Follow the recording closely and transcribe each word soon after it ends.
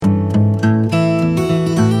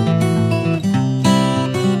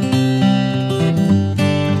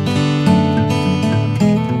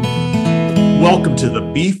to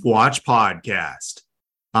the Beef Watch podcast.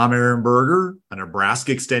 I'm Aaron Berger, a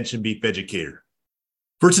Nebraska Extension beef educator.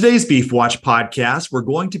 For today's Beef Watch podcast, we're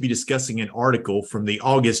going to be discussing an article from the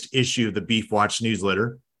August issue of the Beef Watch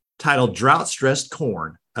newsletter titled Drought-Stressed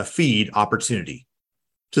Corn, a Feed Opportunity.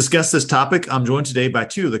 To discuss this topic, I'm joined today by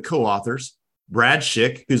two of the co-authors, Brad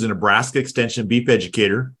Schick, who's a Nebraska Extension beef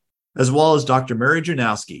educator, as well as Dr. Mary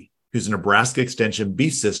Janowski, who's a Nebraska Extension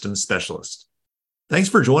beef systems specialist. Thanks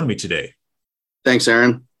for joining me today. Thanks,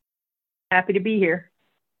 Aaron. Happy to be here.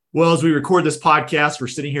 Well, as we record this podcast, we're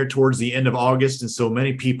sitting here towards the end of August, and so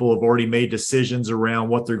many people have already made decisions around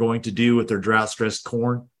what they're going to do with their drought-stressed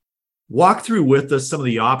corn. Walk through with us some of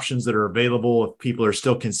the options that are available if people are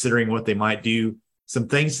still considering what they might do, some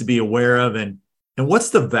things to be aware of, and what's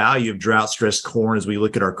the value of drought-stressed corn as we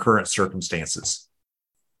look at our current circumstances?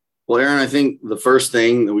 Well, Aaron, I think the first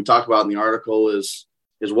thing that we talk about in the article is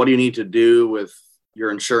what do you need to do with your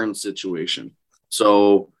insurance situation?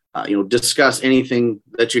 So, discuss anything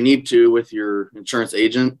that you need to with your insurance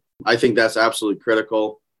agent. I think that's absolutely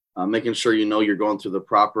critical. Making sure you're going through the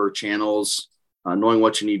proper channels, knowing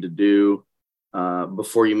what you need to do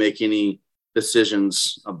before you make any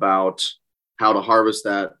decisions about how to harvest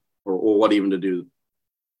that or what even to do.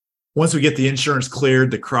 Once we get the insurance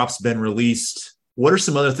cleared, the crop's been released, what are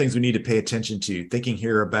some other things we need to pay attention to? Thinking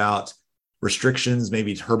here about restrictions,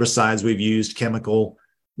 maybe herbicides we've used, chemical.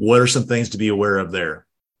 What are some things to be aware of there?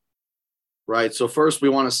 Right. So first, we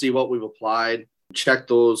want to see what we've applied, check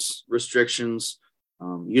those restrictions.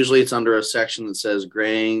 Usually it's under a section that says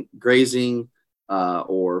grazing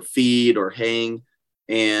or feed or haying,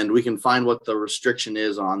 and we can find what the restriction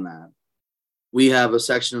is on that. We have a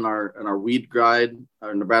section in our weed guide,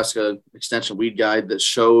 our Nebraska Extension weed guide, that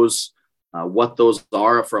shows what those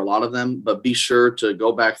are for a lot of them, but be sure to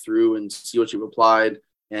go back through and see what you've applied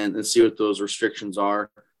and see what those restrictions are.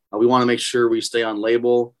 We want to make sure we stay on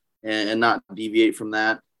label and not deviate from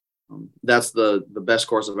that. That's the best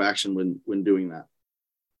course of action when doing that.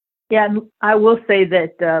 Yeah, and I will say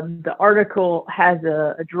that the article has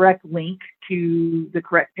a direct link to the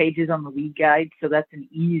correct pages on the weed guide. So that's an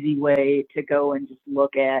easy way to go and just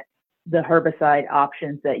look at the herbicide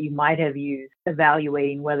options that you might have used,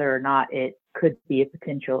 evaluating whether or not it could be a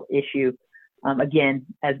potential issue. Again,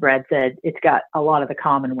 as Brad said, it's got a lot of the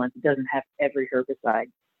common ones. It doesn't have every herbicide,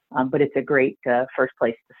 but it's a great first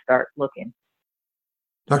place to start looking.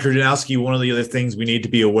 Dr. Janowski, one of the other things we need to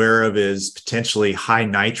be aware of is potentially high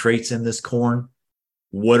nitrates in this corn.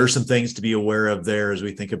 What are some things to be aware of there as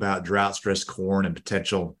we think about drought-stressed corn and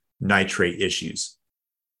potential nitrate issues?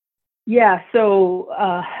 Yeah,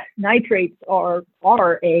 so nitrates are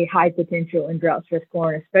a high potential in drought-stressed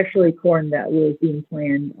corn, especially corn that was being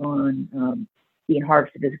planned on being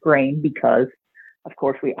harvested as grain, because, of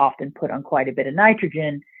course, we often put on quite a bit of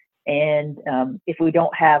nitrogen. And if we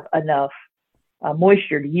don't have enough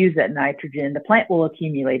moisture to use that nitrogen, the plant will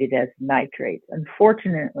accumulate it as nitrates.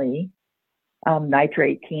 Unfortunately,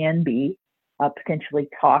 nitrate can be potentially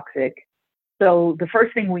toxic. So the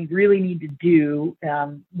first thing we really need to do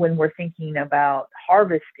when we're thinking about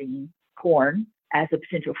harvesting corn as a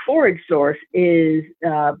potential forage source is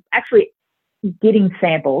actually getting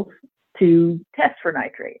samples to test for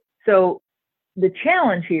nitrate. So the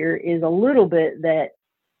challenge here is a little bit that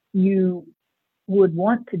you would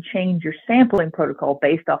want to change your sampling protocol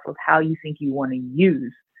based off of how you think you want to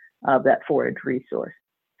use that forage resource.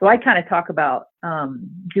 So I kind of talk about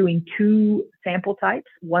doing two sample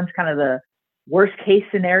types. One's kind of the worst case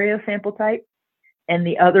scenario sample type, and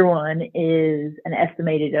the other one is an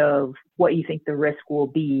estimated of what you think the risk will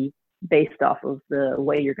be based off of the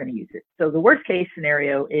way you're going to use it. So the worst case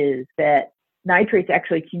scenario is that nitrates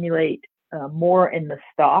actually accumulate more in the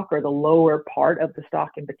stalk, or the lower part of the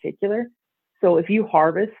stalk in particular. So if you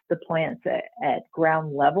harvest the plants at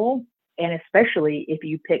ground level, and especially if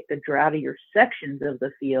you pick the droughtier sections of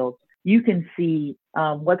the field, you can see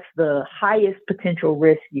what's the highest potential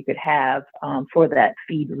risk you could have for that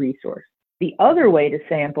feed resource. The other way to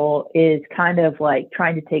sample is kind of like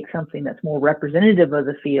trying to take something that's more representative of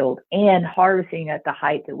the field and harvesting at the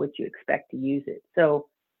height at which you expect to use it. So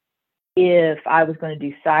if I was going to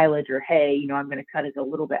do silage or hay, I'm going to cut it a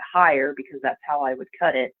little bit higher because that's how I would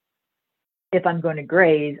cut it. If I'm going to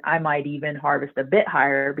graze, I might even harvest a bit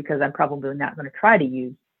higher because I'm probably not going to try to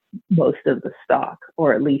use most of the stock,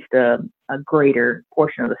 or at least a greater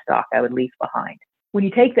portion of the stock I would leave behind. When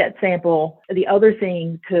you take that sample, the other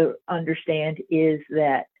thing to understand is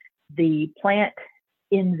that the plant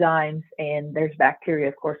enzymes, and there's bacteria,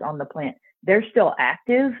 of course, on the plant, they're still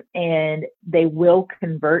active, and they will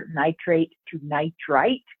convert nitrate to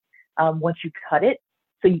nitrite once you cut it.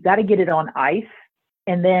 So you got to get it on ice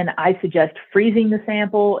And then I suggest freezing the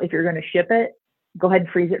sample. If you're going to ship it, go ahead and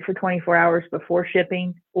freeze it for 24 hours before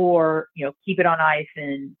shipping, or, keep it on ice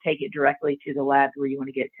and take it directly to the lab where you want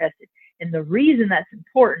to get it tested. And the reason that's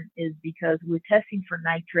important is because we're testing for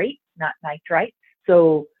nitrate, not nitrite.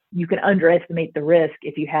 So you can underestimate the risk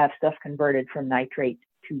if you have stuff converted from nitrate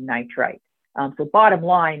to nitrite. So bottom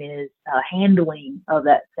line is handling of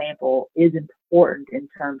that sample is important in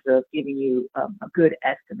terms of giving you a good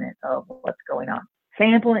estimate of what's going on.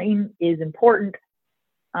 Sampling is important.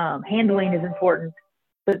 Handling is important,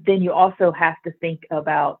 but then you also have to think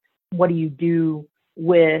about what do you do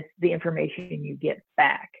with the information you get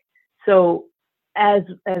back. So as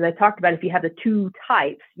I talked about, if you have the two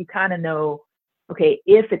types, you kind of know, okay,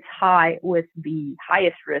 if it's high with the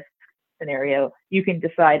highest risk scenario, you can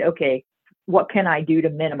decide, okay, what can I do to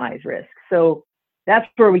minimize risk? So that's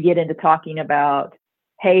where we get into talking about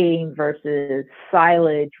haying versus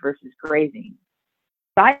silage versus grazing.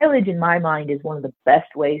 Silage, in my mind, is one of the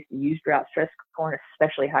best ways to use drought stress corn,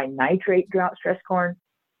 especially high nitrate drought stress corn,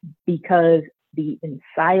 because the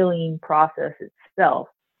ensiling process itself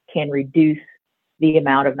can reduce the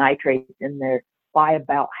amount of nitrates in there by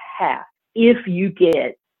about half if you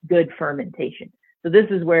get good fermentation. So this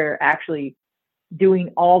is where actually doing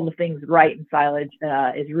all the things right in silage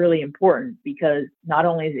is really important, because not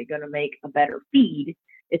only is it going to make a better feed,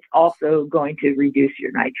 it's also going to reduce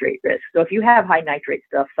your nitrate risk. So if you have high nitrate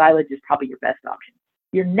stuff, silage is probably your best option.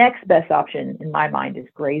 Your next best option, in my mind, is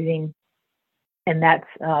grazing. And that's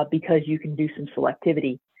because you can do some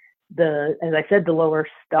selectivity. As I said, the lower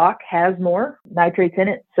stalk has more nitrates in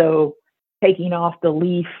it. So taking off the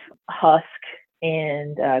leaf, husk,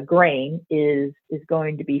 and grain is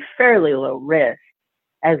going to be fairly low risk,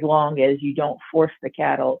 as long as you don't force the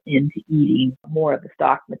cattle into eating more of the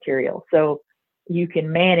stock material. So you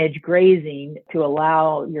can manage grazing to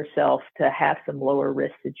allow yourself to have some lower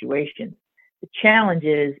risk situations. The challenge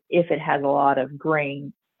is if it has a lot of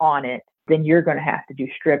grain on it, then you're going to have to do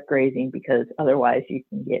strip grazing, because otherwise you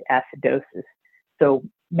can get acidosis. So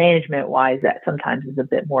management wise, that sometimes is a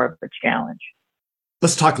bit more of a challenge.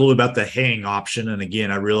 Let's talk a little about the haying option. And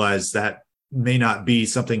again, I realize that may not be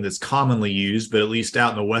something that's commonly used, but at least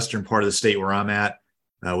out in the western part of the state where I'm at,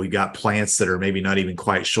 we've got plants that are maybe not even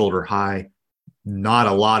quite shoulder high. Not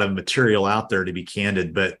a lot of material out there, to be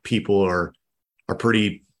candid, but people are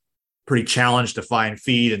pretty challenged to find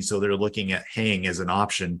feed, and so they're looking at haying as an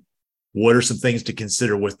option. What are some things to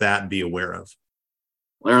consider with that and be aware of?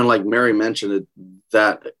 Aaron, like Mary mentioned,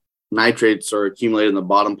 that nitrates are accumulated in the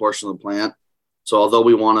bottom portion of the plant. So although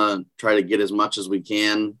we want to try to get as much as we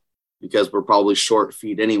can, because we're probably short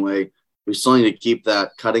feed anyway, we still need to keep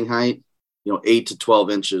that cutting height, 8 to 12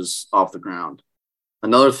 inches off the ground.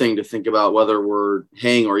 Another thing to think about, whether we're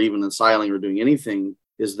haying or even ensiling or doing anything,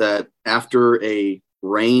 is that after a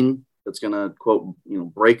rain that's going to, quote,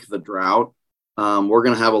 break the drought, we're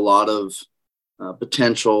going to have a lot of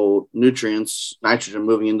potential nutrients, nitrogen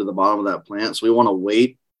moving into the bottom of that plant. So we want to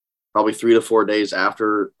wait probably 3 to 4 days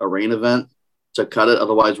after a rain event to cut it.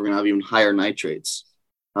 Otherwise, we're going to have even higher nitrates.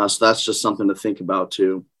 So that's just something to think about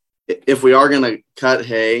too. If we are going to cut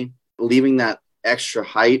hay, leaving that extra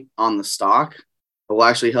height on the stalk will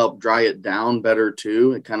actually help dry it down better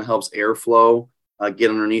too. It kind of helps airflow get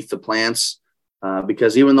underneath the plants,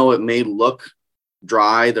 because even though it may look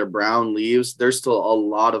dry, they're brown leaves, there's still a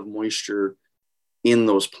lot of moisture in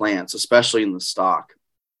those plants, especially in the stalk.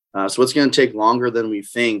 So it's going to take longer than we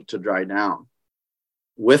think to dry down.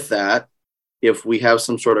 With that, if we have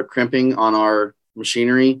some sort of crimping on our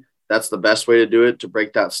machinery, that's the best way to do it, to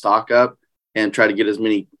break that stalk up and try to get as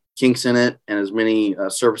many kinks in it and as many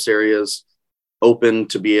surface areas open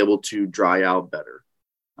to be able to dry out better.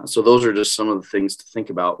 So those are just some of the things to think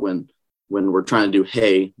about when we're trying to do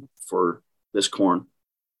hay for this corn.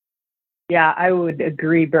 Yeah, I would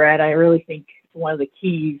agree, Brad. I really think one of the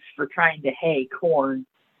keys for trying to hay corn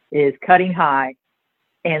is cutting high,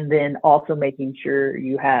 and then also making sure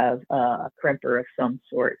you have a crimper of some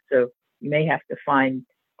sort. So you may have to find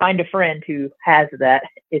a friend who has that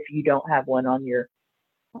if you don't have one on your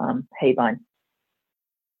hay vine.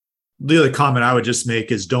 The other comment I would just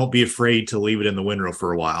make is don't be afraid to leave it in the windrow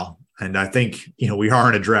for a while. And I think, we are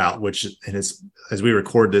in a drought, and it's, as we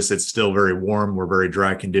record this, it's still very warm. We're very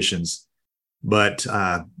dry conditions. But,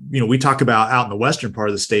 we talk about out in the western part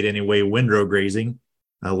of the state anyway, windrow grazing,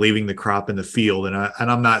 leaving the crop in the field. And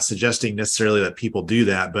I'm not suggesting necessarily that people do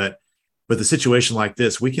that, but the situation like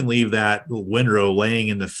this, we can leave that windrow laying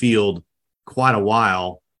in the field quite a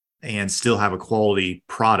while and still have a quality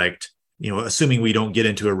product, assuming we don't get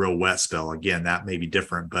into a real wet spell. Again, that may be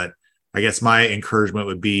different, but I guess my encouragement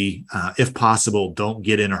would be, if possible, don't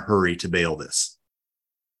get in a hurry to bale this.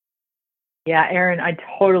 Yeah, Aaron, I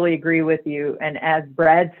totally agree with you. And as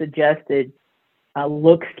Brad suggested,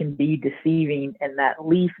 looks can be deceiving, and that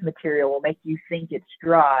leaf material will make you think it's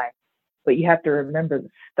dry. But you have to remember the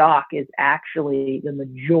stalk is actually the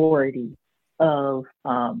majority of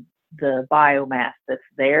the biomass that's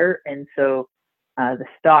there. And so the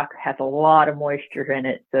stalk has a lot of moisture in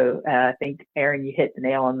it. So I think, Aaron, you hit the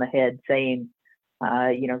nail on the head saying,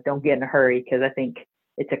 don't get in a hurry, because I think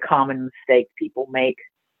it's a common mistake people make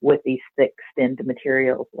with these thick stemmed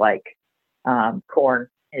materials like corn,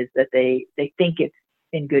 is that they think it's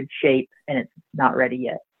in good shape and it's not ready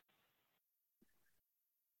yet.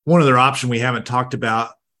 One other option we haven't talked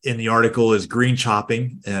about in the article is green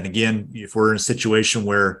chopping. And again, if we're in a situation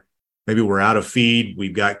where maybe we're out of feed,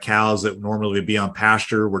 we've got cows that normally would be on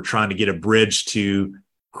pasture, we're trying to get a bridge to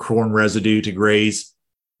corn residue to graze,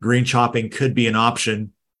 green chopping could be an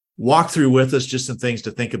option. Walk through with us just some things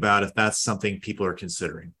to think about if that's something people are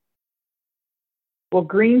considering. Well,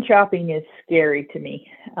 green chopping is scary to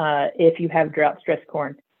me if you have drought-stressed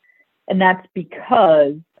corn. And that's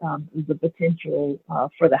because the potential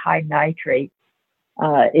for the high nitrate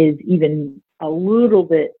is even a little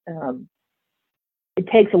bit, it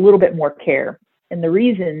takes a little bit more care. And the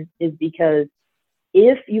reason is because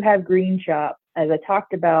if you have green chop, as I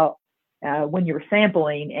talked about when you were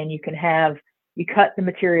sampling, and you cut the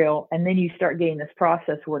material and then you start getting this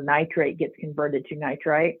process where nitrate gets converted to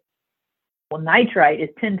nitrite. Well, nitrite is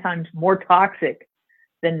 10 times more toxic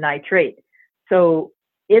than nitrate. So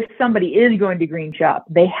if somebody is going to green chop,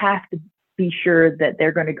 they have to be sure that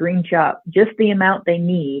they're going to green chop just the amount they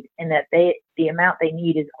need, and that the amount they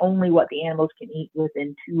need is only what the animals can eat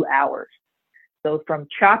within 2 hours. So from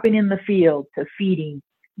chopping in the field to feeding,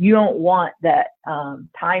 you don't want that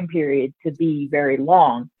time period to be very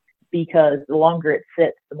long, because the longer it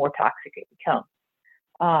sits, the more toxic it becomes.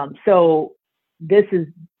 So this is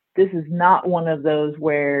not one of those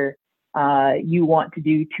where you want to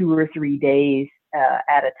do 2 or 3 days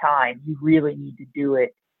at a time. You really need to do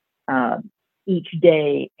it each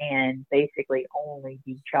day, and basically only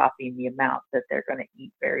be chopping the amount that they're going to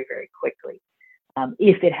eat very, very quickly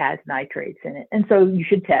if it has nitrates in it. And so you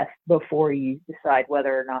should test before you decide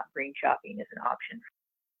whether or not green chopping is an option.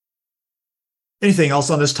 Anything else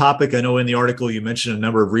on this topic? I know in the article you mentioned a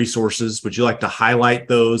number of resources. Would you like to highlight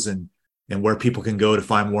those and where people can go to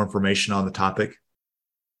find more information on the topic?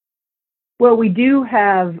 Well, we do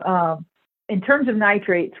have, in terms of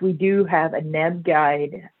nitrates, we do have a NEB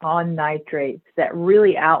guide on nitrates that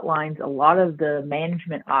really outlines a lot of the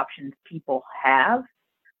management options people have.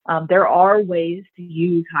 There are ways to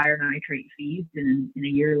use higher nitrate feeds in a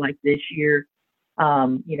year like this year,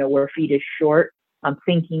 where feed is short.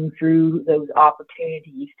 Thinking through those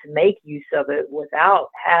opportunities to make use of it without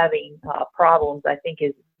having problems, I think,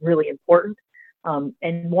 is really important.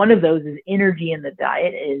 And one of those is energy in the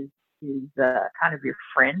diet is kind of your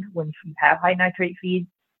friend when you have high nitrate feeds.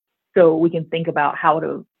 So we can think about how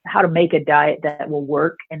to make a diet that will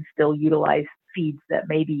work and still utilize feeds that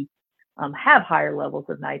maybe have higher levels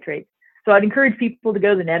of nitrates. So I'd encourage people to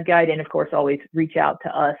go to the NEB guide, and of course always reach out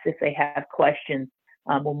to us if they have questions.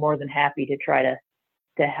 We're more than happy to try to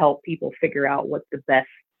help people figure out what's the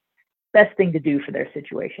best thing to do for their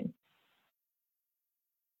situation.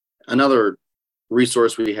 Another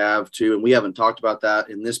resource we have too, and we haven't talked about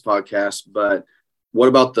that in this podcast, but what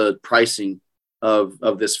about the pricing of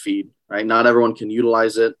this feed, right? Not everyone can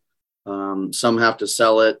utilize it. Some have to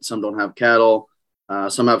sell it. Some don't have cattle.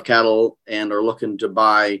 Some have cattle and are looking to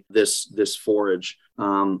buy this forage.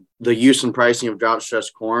 The use and pricing of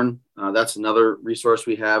drought-stressed corn, that's another resource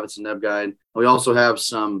we have. It's a NEB guide. We also have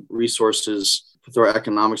some resources through our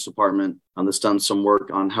economics department that's done some work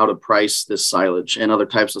on how to price this silage and other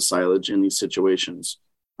types of silage in these situations.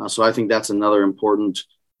 So I think that's another important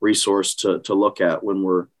resource to look at when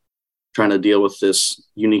we're trying to deal with this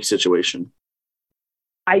unique situation.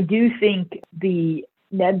 I do think the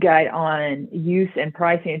NEB guide on use and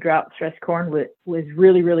pricing of drought-stressed corn was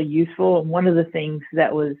really, really useful. And one of the things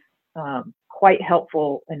that was quite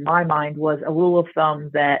helpful in my mind was a rule of thumb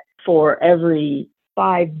that for every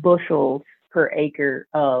 5 bushels per acre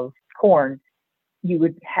of corn, you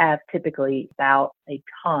would have typically about a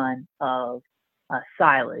ton of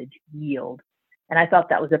silage yield. And I thought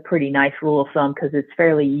that was a pretty nice rule of thumb, because it's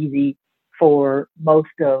fairly easy for most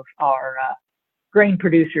of our grain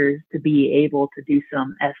producers to be able to do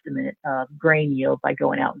some estimate of grain yield by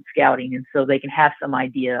going out and scouting. And so they can have some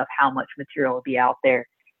idea of how much material will be out there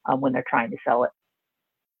when they're trying to sell it.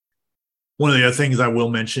 One of the other things I will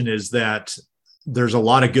mention is that There's a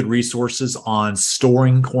lot of good resources on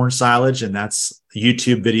storing corn silage, and that's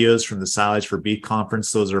YouTube videos from the Silage for Beef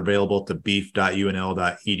Conference. Those are available at the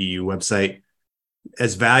beef.unl.edu website.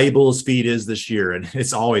 As valuable as feed is this year, and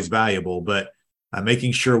it's always valuable, but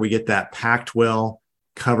making sure we get that packed well,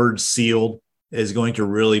 covered, sealed is going to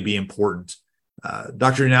really be important.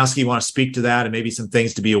 Dr. Danowski, you want to speak to that and maybe some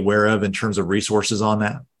things to be aware of in terms of resources on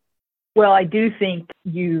that? Well, I do think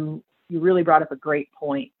you really brought up a great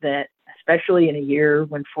point that especially in a year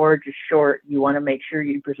when forage is short, you want to make sure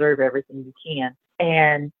you preserve everything you can.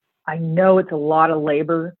 And I know it's a lot of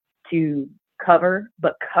labor to cover,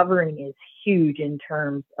 but covering is huge in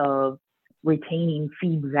terms of retaining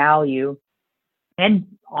feed value and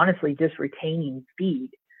honestly just retaining feed.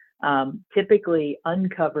 Typically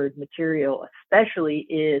uncovered material, especially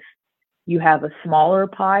if you have a smaller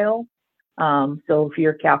pile. So if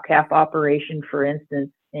you're a cow-calf operation, for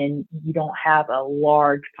instance, and you don't have a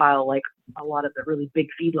large pile like a lot of the really big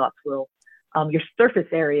feedlots will, your surface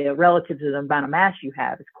area relative to the amount of mass you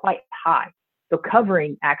have is quite high. So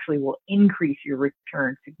covering actually will increase your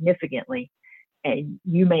return significantly, and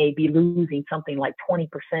you may be losing something like 20%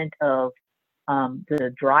 of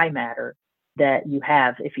the dry matter that you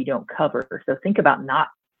have if you don't cover. So think about not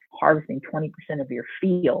harvesting 20% of your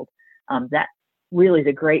field. That really is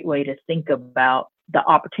a great way to think about the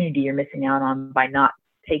opportunity you're missing out on by not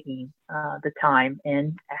taking the time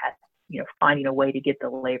and finding a way to get the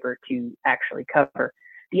labor to actually cover.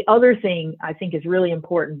 The other thing I think is really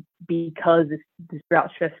important, because this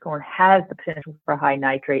drought stress corn has the potential for high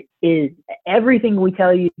nitrate, is everything we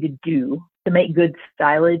tell you to do to make good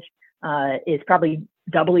silage is probably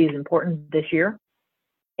doubly as important this year.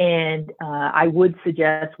 And I would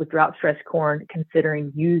suggest with drought stress corn,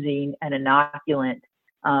 considering using an inoculant,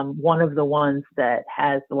 one of the ones that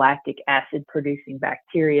has the lactic acid producing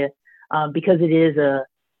bacteria, because it is a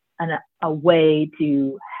way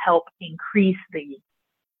to help increase the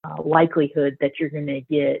likelihood that you're going to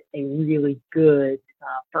get a really good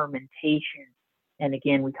fermentation. And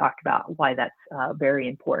again, we talked about why that's very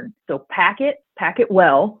important. So pack it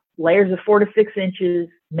well, layers of 4 to 6 inches.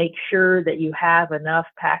 Make sure that you have enough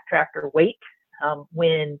pack tractor weight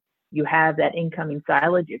when you have that incoming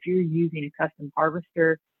silage. If you're using a custom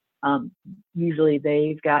harvester, usually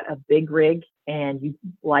they've got a big rig, and you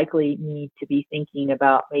likely need to be thinking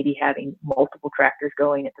about maybe having multiple tractors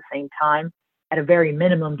going at the same time. At a very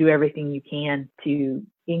minimum, do everything you can to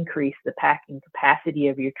increase the packing capacity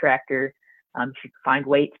of your tractor. You should find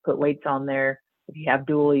weights, put weights on there. If you have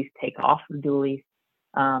dualies, take off the dualies,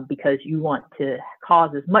 because you want to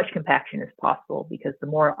cause as much compaction as possible, because the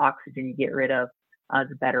more oxygen you get rid of,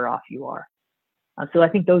 the better off you are. So I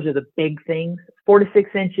think those are the big things. 4 to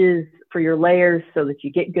 6 inches for your layers so that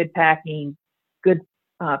you get good packing, good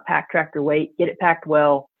pack tractor weight, get it packed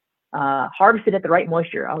well, harvest it at the right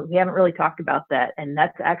moisture. We haven't really talked about that. And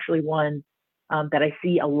that's actually one that I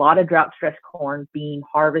see a lot of drought stress corn being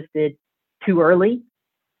harvested too early,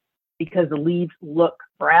 because the leaves look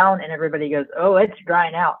brown and everybody goes, oh, it's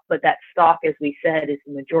drying out. But that stalk, as we said, is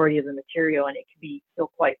the majority of the material, and it can be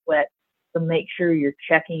still quite wet. So make sure you're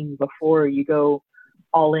checking before you go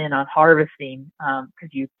all in on harvesting, because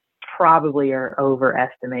you probably are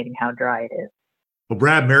overestimating how dry it is. Well,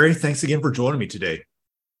 Brad, Mary, thanks again for joining me today.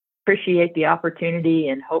 Appreciate the opportunity,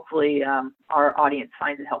 and hopefully our audience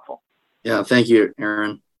finds it helpful. Yeah, thank you,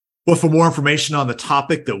 Aaron. Well, for more information on the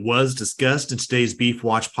topic that was discussed in today's Beef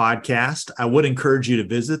Watch podcast, I would encourage you to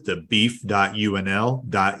visit the beef.unl.edu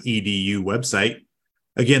website.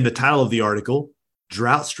 Again, the title of the article,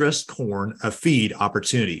 Drought Stressed Corn, a Feed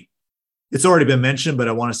Opportunity. It's already been mentioned, but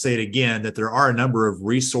I want to say it again, that there are a number of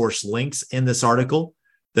resource links in this article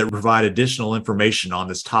that provide additional information on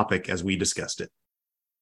this topic as we discussed it.